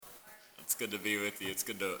good to be with you. It's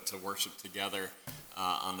good to worship together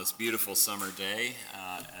on this beautiful summer day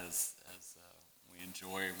as we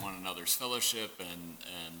enjoy one another's fellowship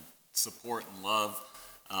and support and love.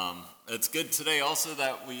 It's good today also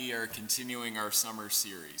that we are continuing our summer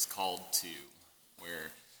series called To, where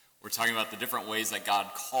we're talking about the different ways that God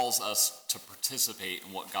calls us to participate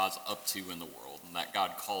in what God's up to in the world, and that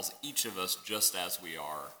God calls each of us just as we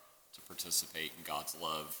are to participate in God's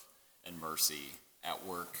love and mercy at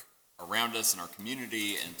work around us in our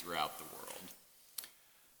community and throughout the world.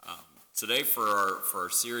 Today for our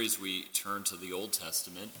series, we turn to the Old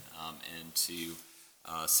Testament and to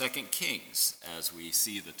 2 Kings as we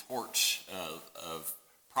see the torch of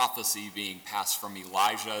prophecy being passed from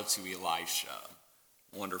Elijah to Elisha.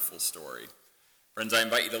 Wonderful story. Friends, I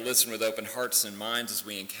invite you to listen with open hearts and minds as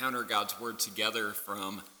we encounter God's word together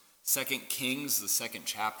from 2 Kings, the second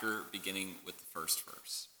chapter, beginning with the first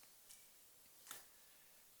verse.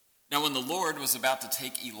 Now when the Lord was about to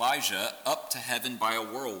take Elijah up to heaven by a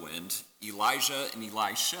whirlwind, Elijah and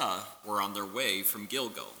Elisha were on their way from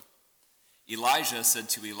Gilgal. Elijah said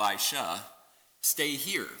to Elisha, "Stay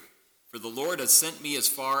here, for the Lord has sent me as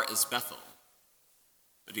far as Bethel."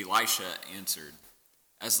 But Elisha answered,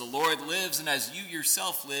 "As the Lord lives and as you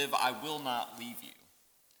yourself live, I will not leave you."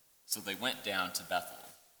 So they went down to Bethel.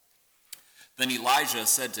 Then Elijah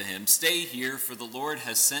said to him, "Stay here, for the Lord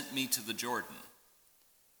has sent me to the Jordan."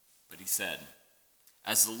 But he said,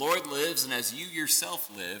 "As the Lord lives and as you yourself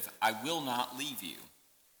live, I will not leave you."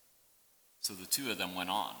 So the two of them went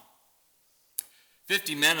on.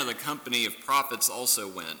 50 men of the company of prophets also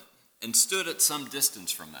went and stood at some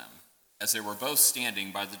distance from them, as they were both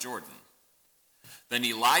standing by the Jordan. Then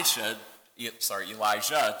Elijah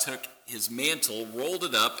took his mantle, rolled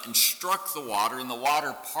it up, and struck the water, and the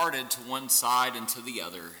water parted to one side and to the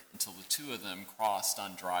other until the two of them crossed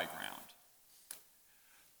on dry ground.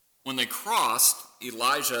 When they crossed,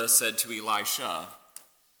 Elijah said to Elisha,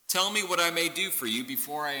 "Tell me what I may do for you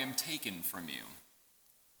before I am taken from you."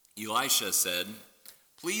 Elisha said,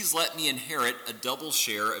 "Please let me inherit a double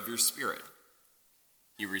share of your spirit."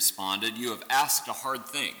 He responded, "You have asked a hard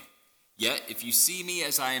thing. Yet if you see me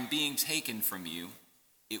as I am being taken from you,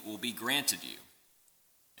 it will be granted you.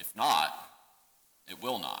 If not, it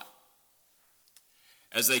will not."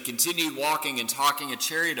 As they continued walking and talking, a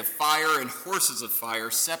chariot of fire and horses of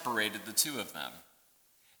fire separated the two of them.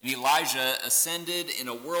 And Elijah ascended in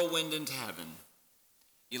a whirlwind into heaven.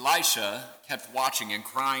 Elisha kept watching and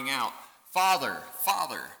crying out, "Father,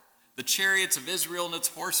 Father, the chariots of Israel and its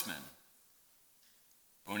horsemen."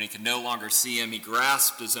 But when he could no longer see him, he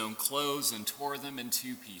grasped his own clothes and tore them in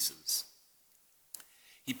two pieces.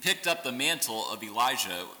 He picked up the mantle of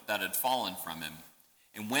Elijah that had fallen from him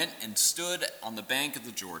and went and stood on the bank of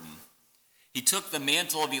the Jordan. He took the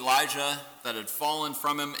mantle of Elijah that had fallen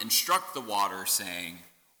from him and struck the water, saying,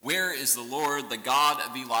 "Where is the Lord, the God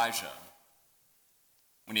of Elijah?"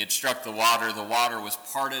 When he had struck the water was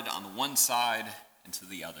parted on the one side and to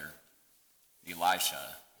the other.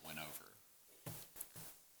 Elisha went over.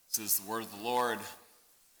 This is the word of the Lord,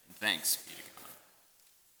 and thanks be to God.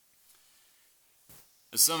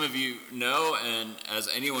 As some of you know, and as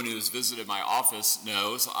anyone who has visited my office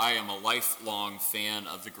knows, I am a lifelong fan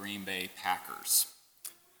of the Green Bay Packers.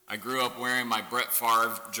 I grew up wearing my Brett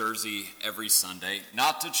Favre jersey every Sunday.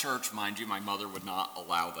 Not to church, mind you, my mother would not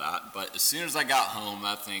allow that, but as soon as I got home,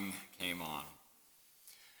 that thing came on.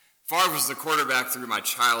 Favre was the quarterback through my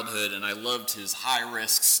childhood, and I loved his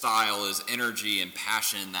high-risk style, his energy and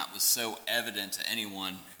passion that was so evident to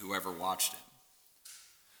anyone who ever watched him.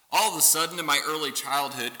 All of a sudden, in my early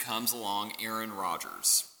childhood, comes along Aaron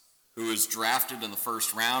Rodgers, who was drafted in the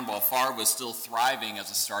first round while Favre was still thriving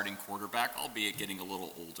as a starting quarterback, albeit getting a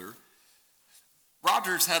little older.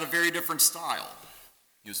 Rodgers had a very different style.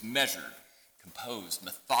 He was measured, composed,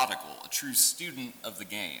 methodical, a true student of the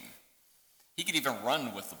game. He could even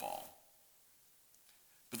run with the ball.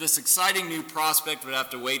 But this exciting new prospect would have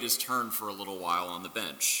to wait his turn for a little while on the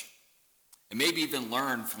bench, and maybe even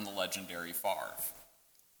learn from the legendary Favre.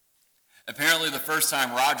 Apparently, the first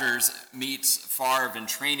time Rodgers meets Favre in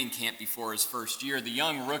training camp before his first year, the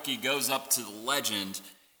young rookie goes up to the legend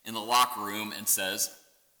in the locker room and says,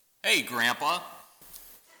 "Hey, Grandpa."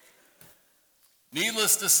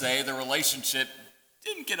 Needless to say, the relationship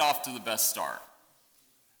didn't get off to the best start.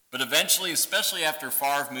 But eventually, especially after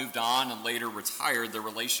Favre moved on and later retired, the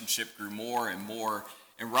relationship grew more and more,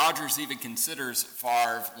 and Rodgers even considers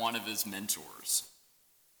Favre one of his mentors.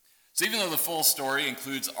 So even though the full story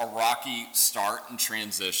includes a rocky start and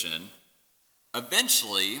transition,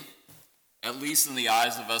 eventually, at least in the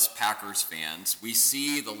eyes of us Packers fans, we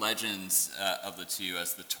see the legends of the two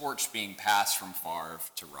as the torch being passed from Favre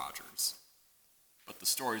to Rodgers. but the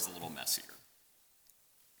story's a little messier.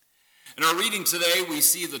 In our reading today, we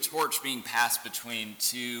see the torch being passed between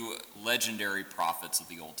two legendary prophets of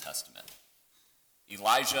the Old Testament,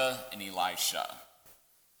 Elijah and Elisha.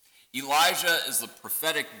 Elijah is the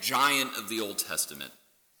prophetic giant of the Old Testament.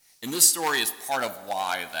 And this story is part of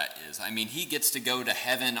why that is. I mean, he gets to go to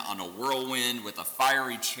heaven on a whirlwind with a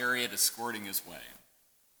fiery chariot escorting his way.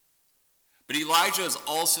 But Elijah is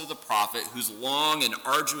also the prophet whose long and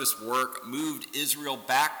arduous work moved Israel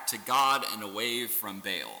back to God and away from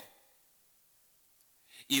Baal.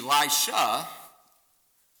 Elisha,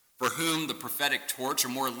 for whom the prophetic torch, or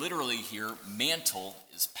more literally here, mantle,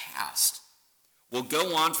 is passed, will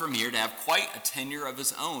go on from here to have quite a tenure of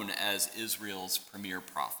his own as Israel's premier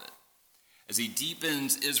prophet, as he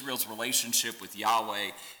deepens Israel's relationship with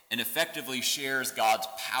Yahweh and effectively shares God's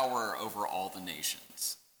power over all the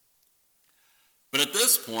nations. But at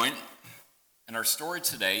this point, in our story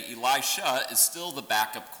today, Elisha is still the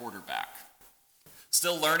backup quarterback,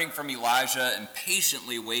 still learning from Elijah and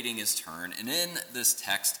patiently waiting his turn. And in this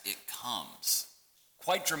text, it comes,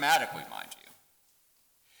 quite dramatically, mind you.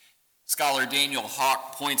 Scholar Daniel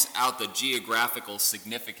Hawk points out the geographical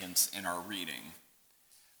significance in our reading.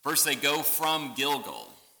 First, they go from Gilgal,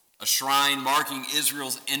 a shrine marking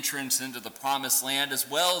Israel's entrance into the promised land, as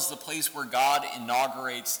well as the place where God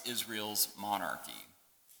inaugurates Israel's monarchy.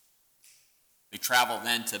 They travel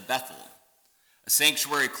then to Bethel, a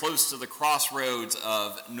sanctuary close to the crossroads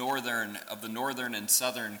of the northern and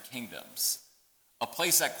southern kingdoms, a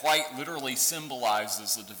place that quite literally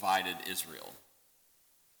symbolizes the divided Israel.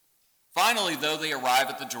 Finally, though, they arrive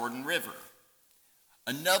at the Jordan River,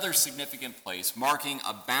 another significant place marking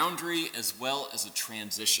a boundary as well as a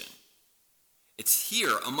transition. It's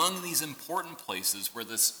here, among these important places, where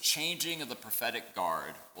this changing of the prophetic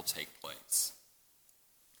guard will take place.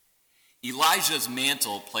 Elijah's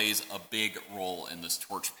mantle plays a big role in this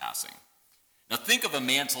torch passing. Now think of a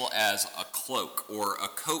mantle as a cloak or a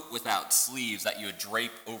coat without sleeves that you would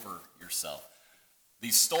drape over yourself.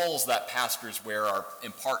 These stoles that pastors wear are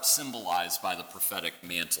in part symbolized by the prophetic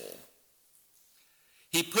mantle.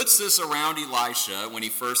 He puts this around Elisha when he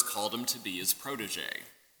first called him to be his protege,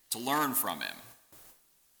 to learn from him,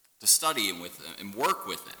 to study him with him and work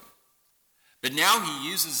with him. But now he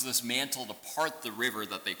uses this mantle to part the river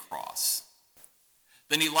that they cross.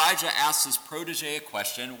 Then Elijah asks his protege a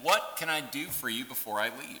question: "What can I do for you before I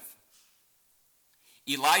leave?"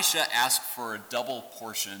 Elisha asked for a double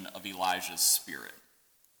portion of Elijah's spirit.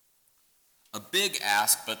 A big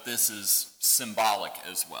ask, but this is symbolic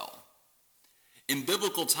as well. In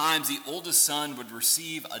biblical times, the oldest son would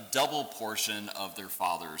receive a double portion of their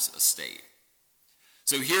father's estate.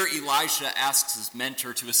 So here Elisha asks his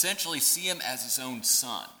mentor to essentially see him as his own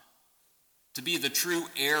son, to be the true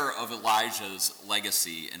heir of Elijah's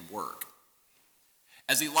legacy and work.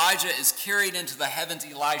 As Elijah is carried into the heavens,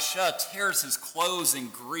 Elisha tears his clothes in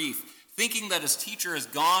grief, thinking that his teacher is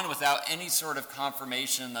gone without any sort of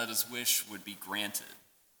confirmation that his wish would be granted.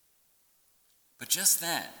 But just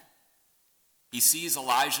then, he sees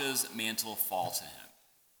Elijah's mantle fall to him.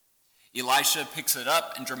 Elisha picks it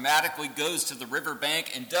up and dramatically goes to the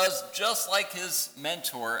riverbank and does just like his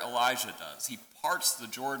mentor Elijah does. He parts the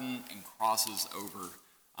Jordan and crosses over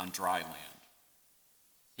on dry land.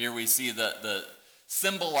 Here we see the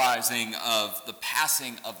symbolizing of the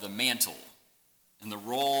passing of the mantle and the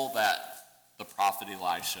role that the prophet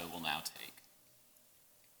Elisha will now take.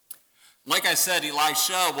 Like I said,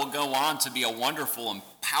 Elisha will go on to be a wonderful and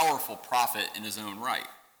powerful prophet in his own right.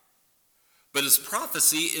 But his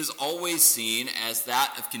prophecy is always seen as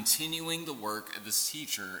that of continuing the work of his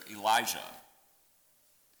teacher, Elijah.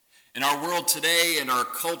 In our world today, in our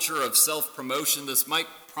culture of self-promotion, this might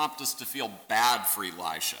prompt us to feel bad for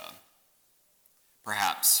Elisha,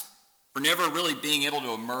 perhaps, for never really being able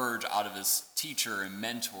to emerge out of his teacher and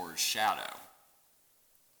mentor's shadow.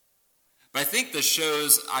 But I think this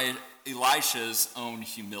shows Elisha's own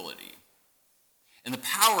humility and the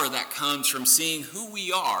power that comes from seeing who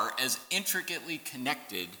we are as intricately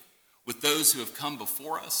connected with those who have come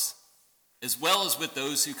before us, as well as with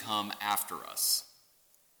those who come after us.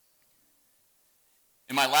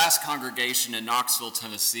 In my last congregation in Knoxville,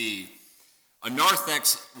 Tennessee, a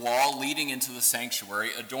narthex wall leading into the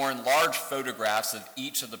sanctuary adorned large photographs of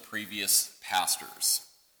each of the previous pastors.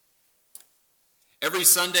 Every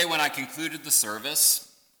Sunday when I concluded the service,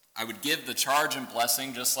 I would give the charge and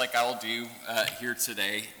blessing, just like I will do here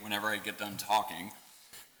today whenever I get done talking.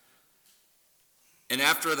 And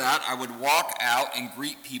after that, I would walk out and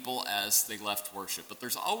greet people as they left worship. But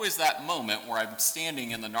there's always that moment where I'm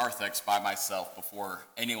standing in the narthex by myself before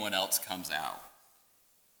anyone else comes out.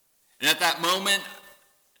 And at that moment,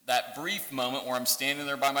 that brief moment where I'm standing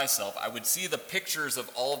there by myself, I would see the pictures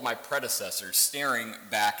of all of my predecessors staring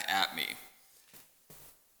back at me.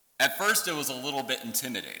 At first, it was a little bit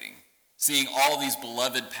intimidating, seeing all these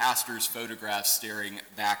beloved pastors' photographs staring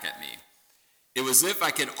back at me. It was as if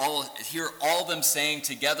I could hear all of them saying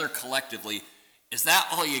together collectively, "Is that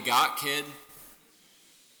all you got, kid?"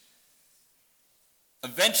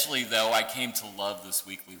 Eventually, though, I came to love this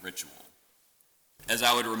weekly ritual. As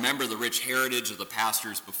I would remember the rich heritage of the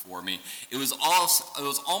pastors before me, it was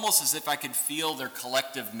almost as if I could feel their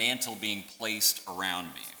collective mantle being placed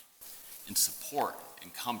around me in support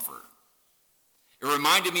and comfort. It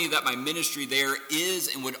reminded me that my ministry there is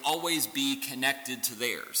and would always be connected to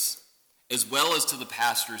theirs, as well as to the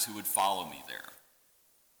pastors who would follow me there.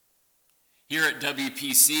 Here at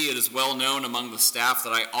WPC, it is well known among the staff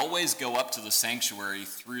that I always go up to the sanctuary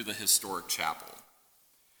through the historic chapel.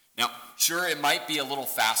 Now, sure, it might be a little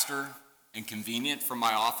faster and convenient from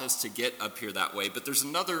my office to get up here that way, but there's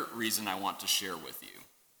another reason I want to share with you.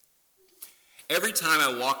 Every time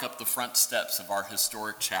I walk up the front steps of our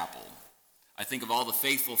historic chapel, I think of all the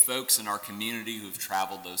faithful folks in our community who've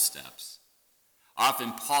traveled those steps. I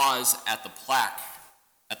often pause at the plaque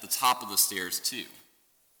at the top of the stairs, too,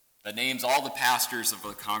 that names all the pastors of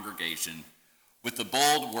the congregation with the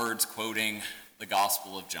bold words quoting the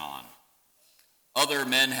Gospel of John. "Other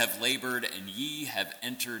men have labored, and ye have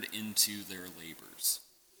entered into their labors."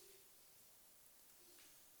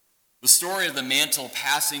 The story of the mantle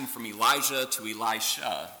passing from Elijah to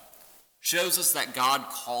Elisha shows us that God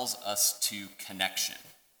calls us to connection,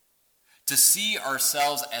 to see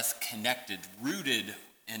ourselves as connected, rooted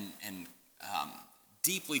and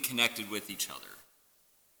deeply connected with each other,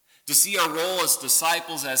 to see our role as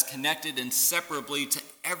disciples as connected inseparably to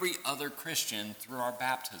every other Christian through our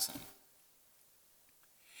baptism.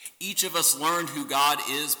 Each of us learned who God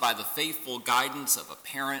is by the faithful guidance of a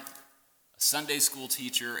parent, a Sunday school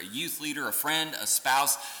teacher, a youth leader, a friend, a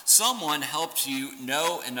spouse. Someone helped you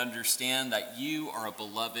know and understand that you are a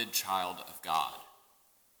beloved child of God.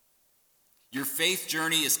 Your faith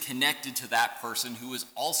journey is connected to that person who is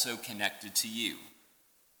also connected to you.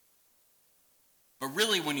 But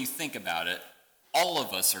really, when you think about it, all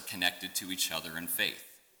of us are connected to each other in faith.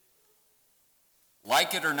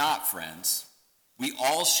 Like it or not, friends, we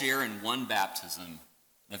all share in one baptism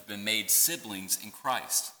and have been made siblings in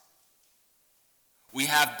Christ. We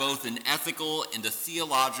have both an ethical and a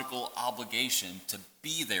theological obligation to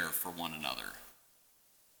be there for one another.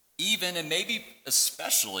 Even and maybe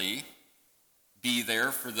especially be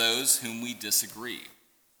there for those whom we disagree.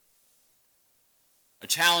 A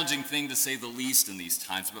challenging thing to say the least in these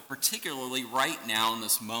times, but particularly right now in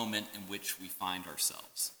this moment in which we find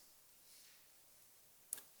ourselves.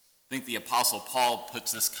 I think the Apostle Paul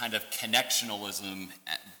puts this kind of connectionalism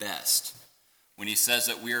at best when he says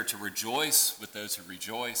that we are to rejoice with those who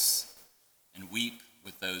rejoice and weep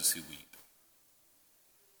with those who weep.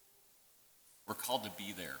 We're called to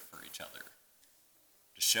be there for each other,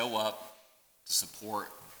 to show up, to support,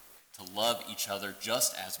 to love each other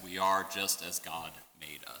just as we are, just as God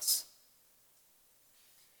made us.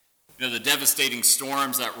 You know, the devastating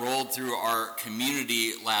storms that rolled through our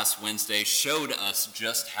community last Wednesday showed us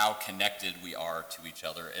just how connected we are to each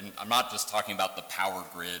other. And I'm not just talking about the power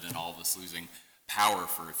grid and all of us losing power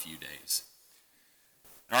for a few days.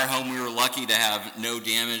 In our home, we were lucky to have no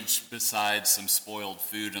damage besides some spoiled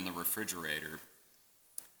food in the refrigerator.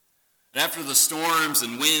 But after the storms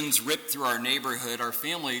and winds ripped through our neighborhood, our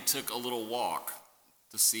family took a little walk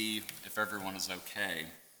to see if everyone is okay.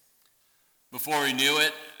 Before we knew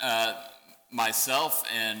it, myself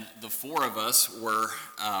and the four of us were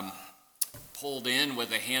pulled in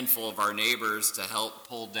with a handful of our neighbors to help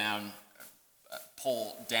pull down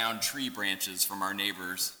tree branches from our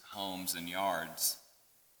neighbors' homes and yards.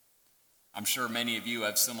 I'm sure many of you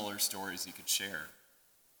have similar stories you could share.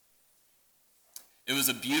 It was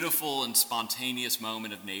a beautiful and spontaneous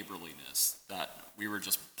moment of neighborliness that we were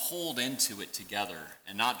just pulled into it together,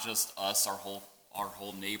 and not just us, our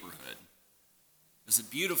whole neighborhood. It was a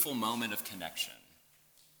beautiful moment of connection,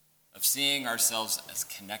 of seeing ourselves as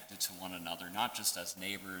connected to one another, not just as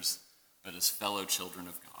neighbors, but as fellow children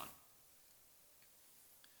of God.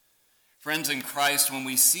 Friends in Christ, when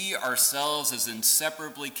we see ourselves as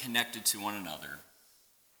inseparably connected to one another,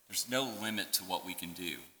 there's no limit to what we can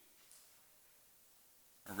do.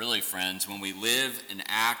 Or really, friends, when we live and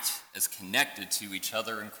act as connected to each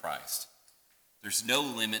other in Christ, there's no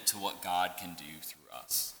limit to what God can do through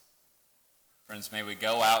us. Friends, may we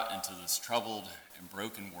go out into this troubled and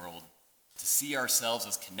broken world to see ourselves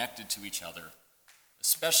as connected to each other,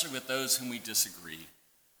 especially with those whom we disagree,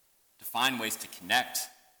 to find ways to connect,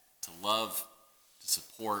 to love, to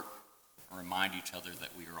support, and remind each other that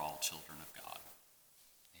we are all children of God.